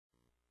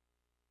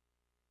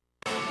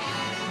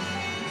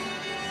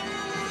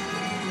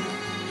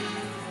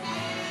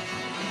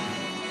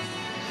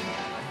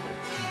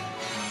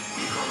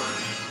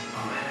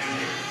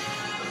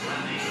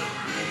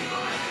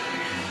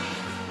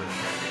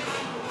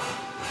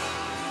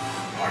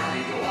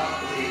lot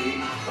to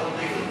me,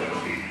 something will never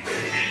be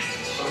finished,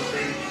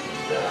 something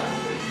that I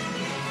will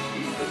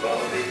keep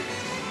developing.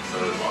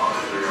 So as long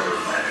as there are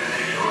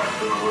imagination left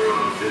in the world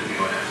of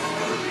Disneyland, will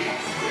never be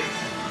complete.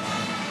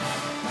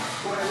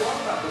 What I love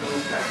about the Blue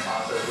Sky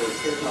process is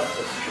it lets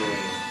us dream.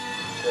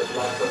 It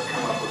lets us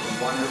come up with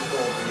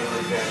wonderful new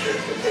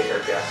adventures to take our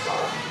guests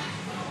on.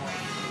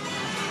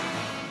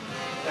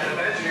 At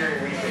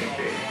Imagineering, we think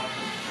big,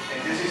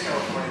 and Disney's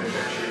California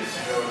Adventure is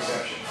no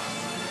exception.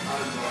 I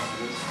love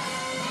this.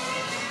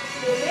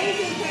 The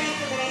amazing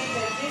transformation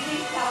of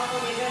Disney's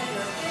California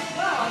Adventure is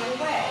well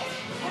underway.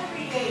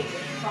 Every day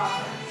there's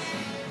progress.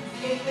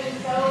 It's been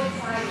so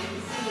exciting to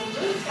see the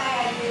blue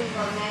sky ideas of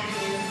our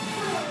imaginators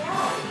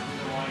come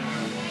to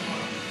reality.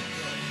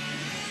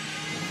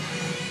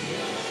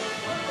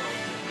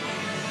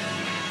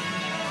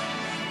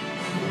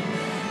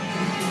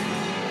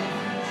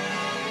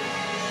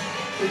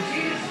 The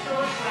team is so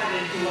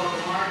excited to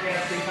welcome our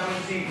guests and come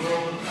and see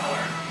World of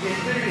Color.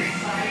 It's been an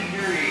exciting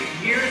journey,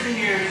 years and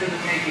years in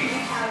the making.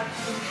 We have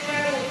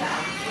incredible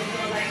fountains with the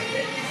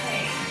electricity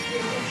tank,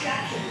 there's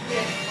attractions,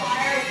 there's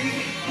fire,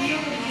 you can feel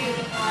the heat of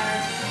the fire,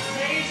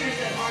 lasers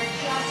that are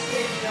just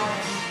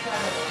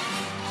incredible.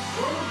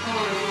 World of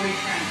Color really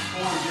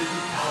transformed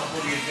Disney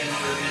California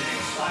Adventure in an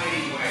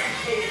exciting way.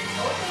 It is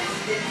open,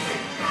 it's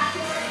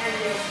spectacular, and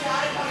you've got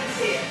to come and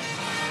see it.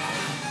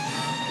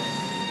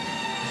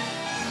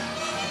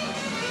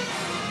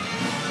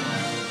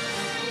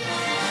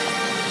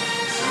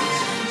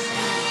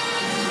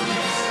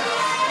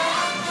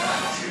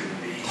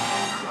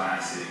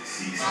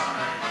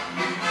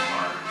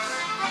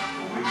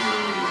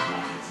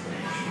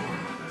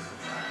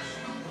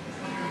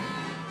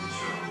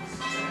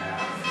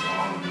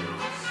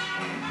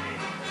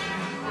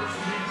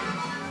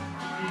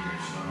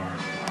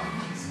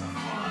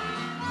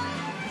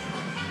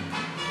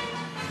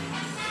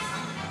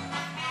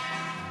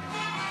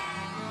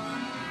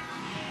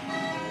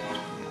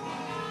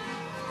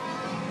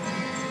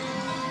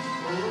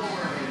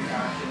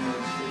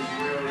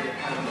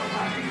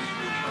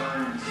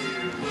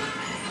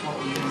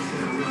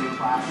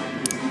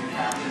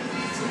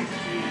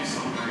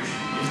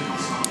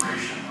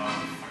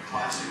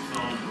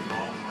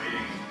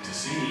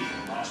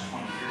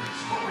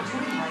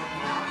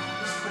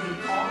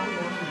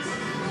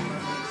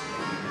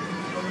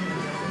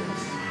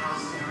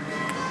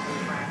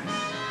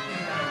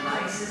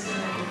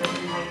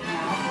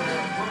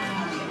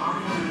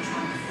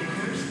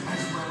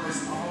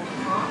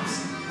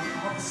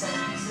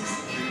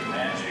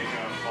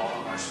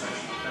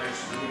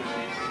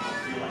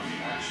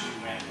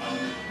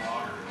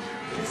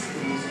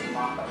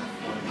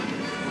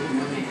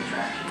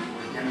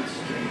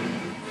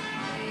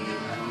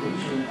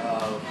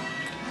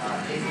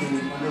 Taking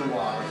you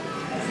underwater,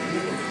 as the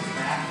vehicle goes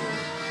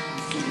backwards,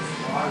 you see this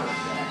water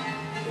effect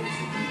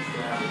basically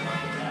traveling up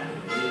the back of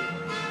the vehicle.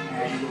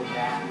 As you go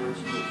backwards,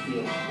 you will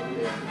feel a cold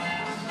air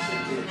blast. So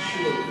you get a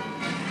chill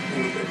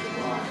when you hit the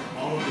water.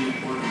 All of the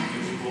important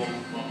musical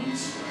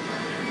moments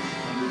are there.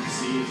 Under the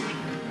Sea is a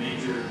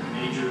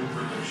major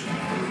production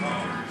of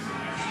underwater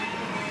that actually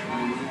go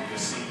through the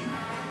scene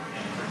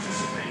and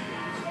participate in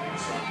the big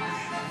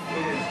celebration.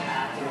 It is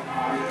active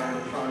audio,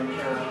 fun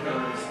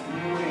characters,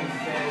 moving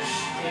fish,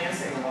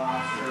 dancing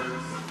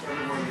lobsters.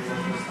 Everywhere you look,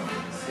 there's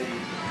something to see.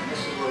 And this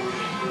is where we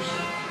get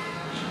Ursula.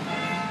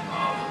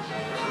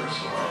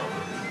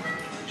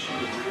 She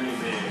was really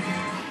big.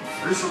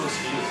 Ursula's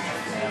huge,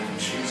 and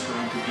she's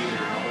going to be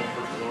there in all of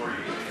her glory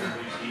at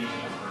every beat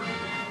of her.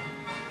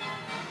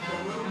 The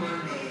Little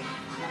Mermaid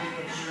is having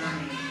a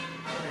journey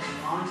that is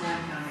a long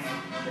time coming.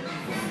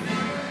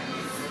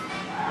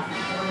 After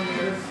 20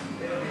 years,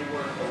 it'll be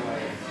worth the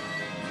wait.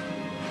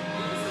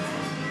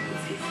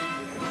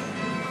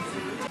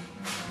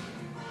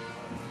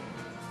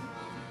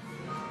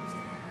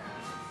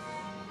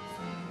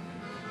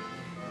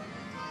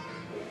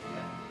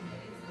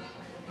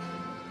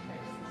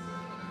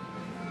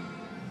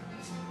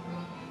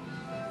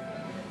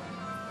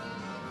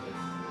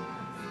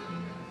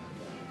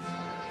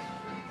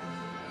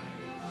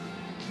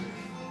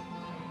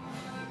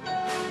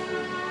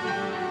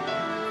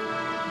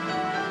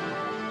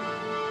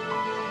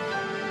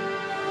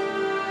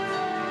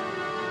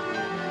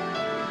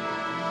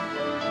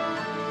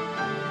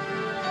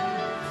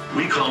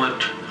 We call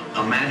it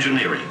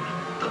Imagineering,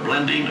 the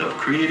blending of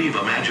creative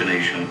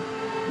imagination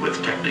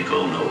with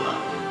technical know-how.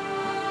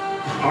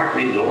 Art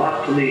means a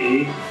lot to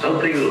me,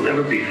 something that will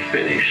never be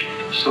finished,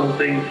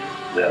 something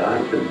that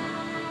I can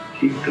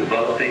keep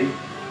developing.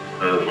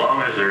 As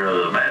long as there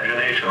is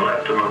imagination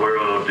left in the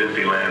world,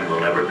 Disneyland will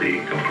never be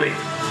complete.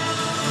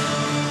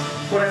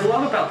 What I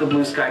love about the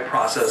Blue Sky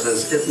process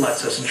is it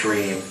lets us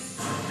dream.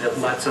 It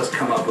lets us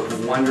come up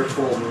with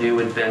wonderful new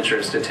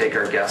adventures to take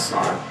our guests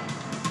on.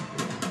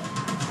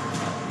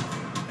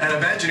 At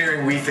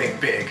Imagineering, we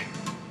think big,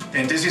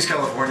 and Disney's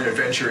California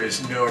Adventure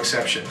is no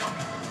exception.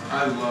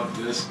 I love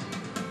this.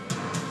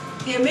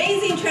 The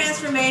amazing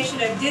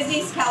transformation of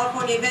Disney's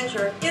California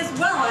Adventure is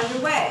well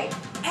underway.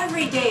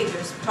 Every day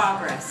there's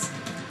progress.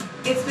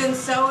 It's been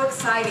so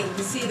exciting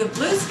to see the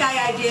blue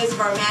sky ideas of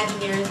our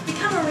Imagineers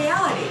become a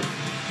reality.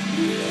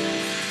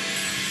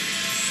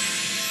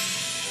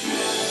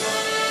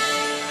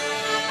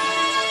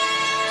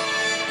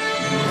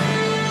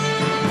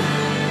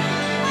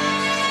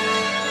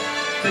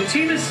 The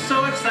team is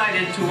so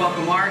excited to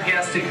welcome our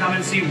guests to come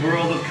and see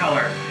World of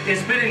Color.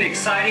 It's been an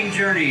exciting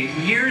journey,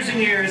 years and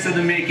years in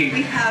the making.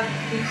 We have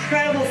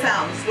incredible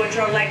fountains, which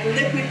are like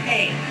liquid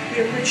paint. We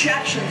have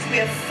projections, we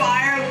have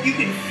fire, you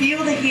can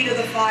feel the heat of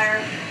the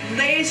fire,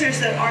 lasers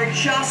that are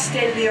just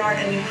state-of-the-art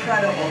and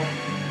incredible.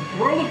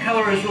 World of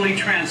Color has really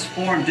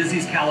transformed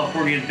Disney's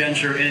California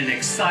Adventure in an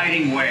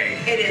exciting way.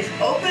 It is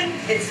open,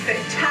 it's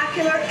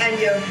spectacular, and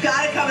you've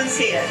got to come and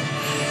see it.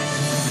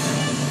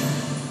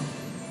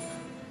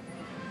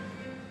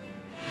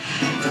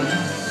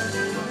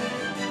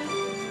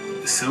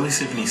 Silly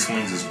Symphony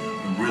Swings is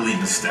really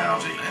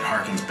nostalgic. It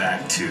harkens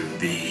back to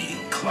the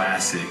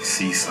classic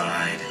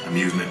seaside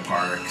amusement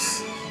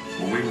parks.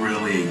 Well, we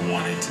really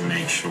wanted to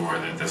make sure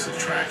that this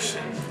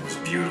attraction was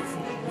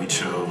beautiful. We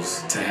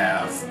chose to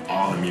have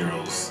all the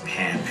murals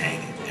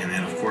hand-painted. And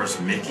then, of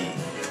course, Mickey,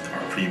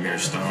 our premier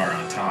star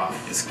on top.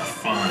 It's a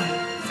fun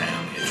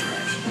family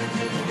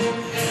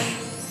attraction.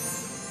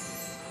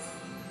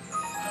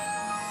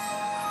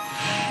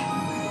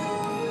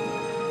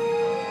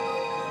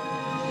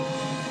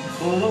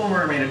 Well, the Little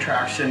Mermaid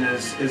attraction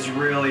is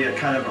really a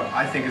kind of,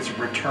 I think it's a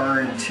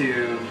return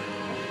to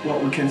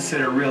what we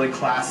consider really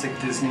classic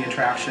Disney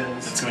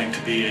attractions. It's going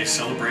to be a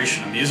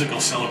celebration, a musical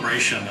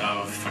celebration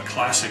of a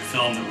classic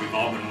film that we've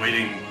all been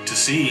waiting to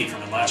see for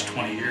the last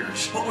 20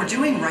 years. What we're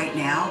doing right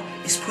now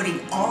is putting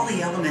all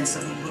the elements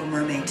of the Little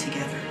Mermaid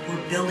together.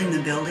 We're building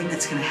the building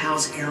that's going to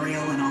house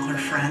Ariel and all her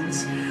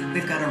friends.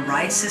 We've got a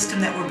ride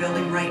system that we're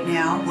building right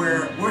now.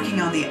 We're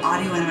working on the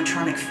audio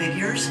animatronic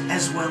figures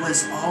as well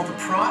as all the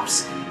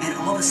props and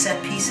all the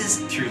set pieces.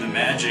 Through the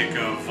magic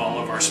of all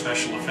of our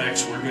special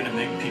effects, we're going to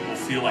make people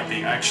feel like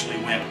they actually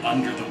went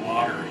under the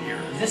water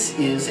here. This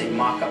is a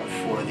mock-up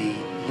for the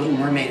Little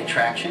Mermaid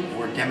attraction.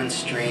 We're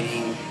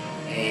demonstrating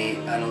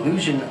an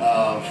illusion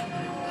of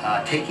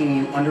taking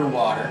you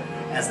underwater.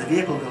 As the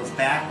vehicle goes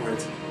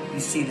backwards, you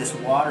see this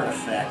water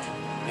effect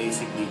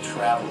basically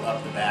travel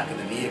up the back of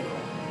the vehicle.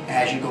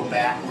 As you go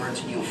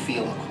backwards, you'll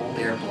feel a cold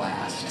air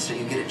blast, so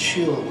you get a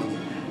chill when you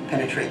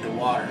penetrate the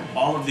water.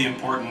 All of the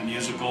important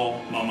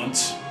musical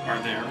moments are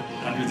there.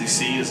 Under the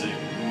Sea is a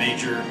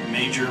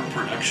major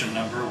production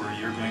number where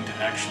you're going to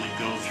actually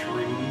go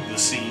through the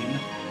scene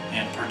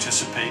and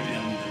participate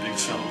in the big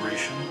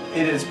celebration.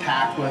 It is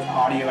packed with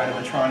audio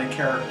animatronic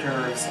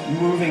characters,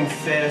 moving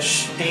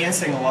fish,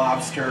 dancing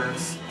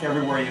lobsters.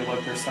 Everywhere you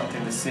look, there's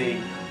something to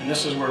see. And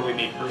this is where we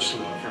meet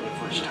Ursula for the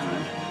first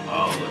time.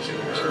 Oh, look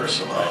at her.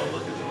 Ursula. Oh,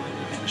 look at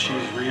the And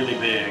she's really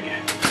big.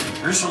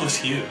 Ursula's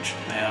huge,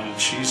 and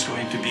she's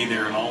going to be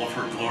there in all of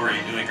her glory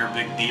doing her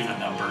big diva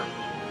number.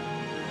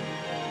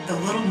 The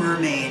Little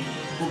Mermaid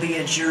will be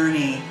a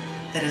journey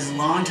that is a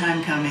long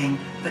time coming,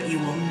 but you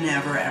will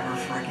never ever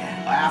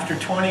forget. After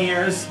 20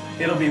 years,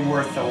 it'll be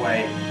worth the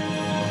wait.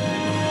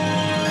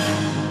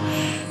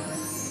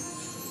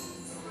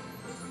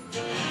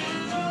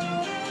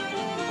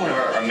 One of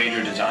our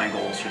major design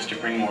goals was to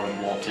bring more of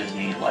the Walt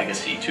Disney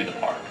legacy to the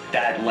park.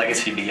 That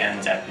legacy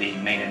begins at the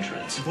main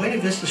entrance. Buena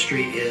Vista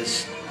Street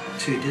is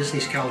to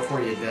Disney's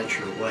California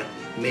Adventure what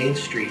Main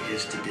Street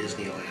is to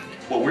Disneyland.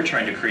 What we're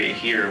trying to create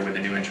here with the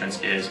new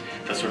entrance is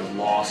the sort of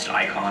lost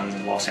icons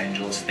of Los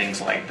Angeles, things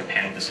like the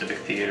Pan Pacific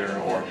Theater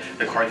or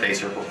the Carthay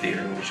Circle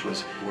Theater, which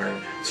was where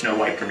Snow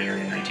White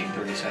premiered in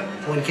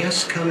 1937. When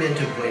guests come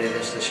into Buena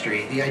Vista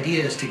Street, the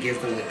idea is to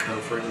give them the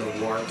comfort and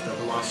the warmth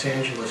of Los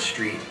Angeles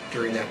Street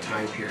during that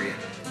time period.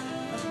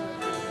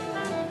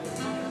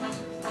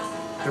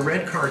 The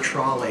red car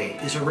trolley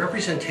is a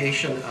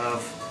representation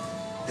of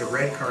the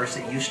red cars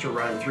that used to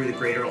run through the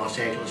greater Los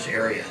Angeles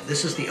area.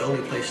 This is the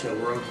only place in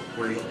the world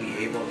where you'll be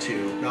able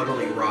to not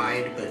only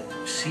ride, but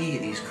see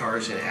these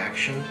cars in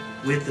action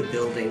with the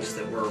buildings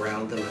that were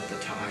around them at the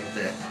time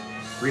that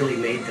really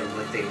made them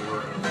what they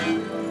were.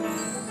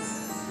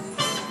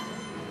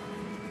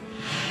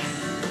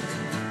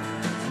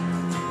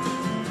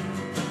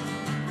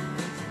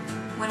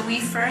 When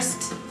we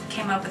first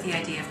came up with the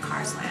idea of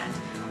Cars Land,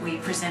 we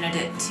presented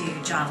it to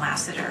John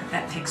Lasseter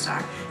at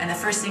Pixar, and the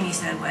first thing he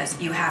said was,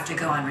 you have to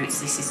go on Route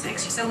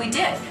 66. So we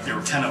did. There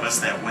were 10 of us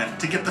that went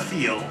to get the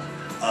feel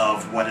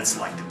of what it's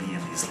like to be in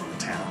these little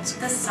towns.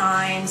 The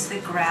signs, the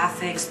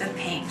graphics, the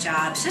paint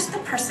jobs, just the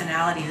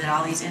personality that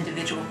all these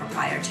individual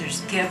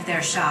proprietors give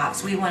their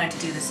shops. We wanted to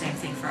do the same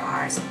thing for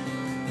ours.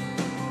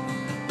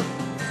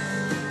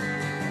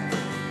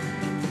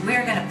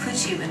 We're going to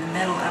put you in the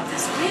middle of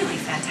this really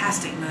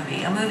fantastic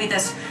movie, a movie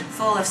that's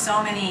full of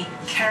so many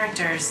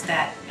characters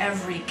that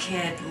every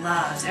kid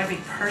loves, every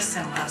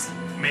person loves.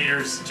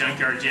 Mater's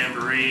Junkyard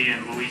Jamboree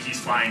and Luigi's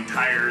Flying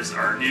Tires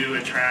are new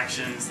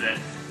attractions that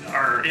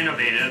are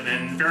innovative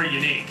and very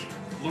unique.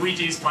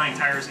 Luigi's Flying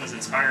Tires was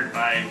inspired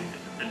by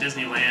the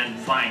Disneyland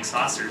flying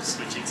saucers,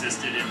 which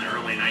existed in the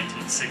early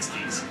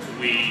 1960s.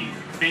 We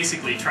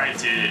basically tried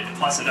to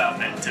plus it up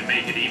and to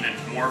make it even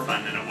more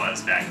fun than it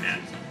was back then.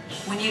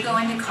 When you go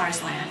into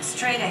Cars Land,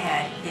 straight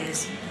ahead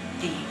is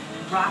the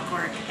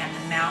rockwork and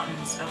the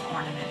mountains of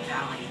Ornament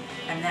Valley,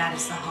 and that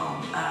is the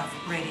home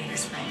of Radiator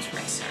Springs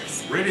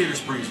Racers. Radiator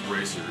Springs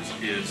Racers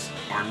is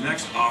our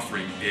next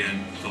offering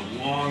in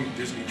the long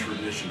Disney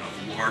tradition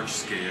of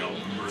large-scale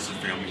immersive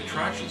family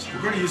attractions.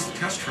 We're going to use the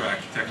test track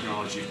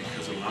technology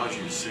because it allows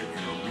you to sit in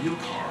a real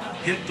car,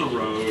 hit the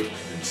road,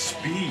 and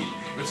speed.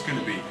 It's going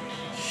to be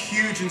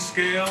huge in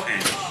scale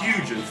and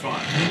huge in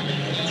fun.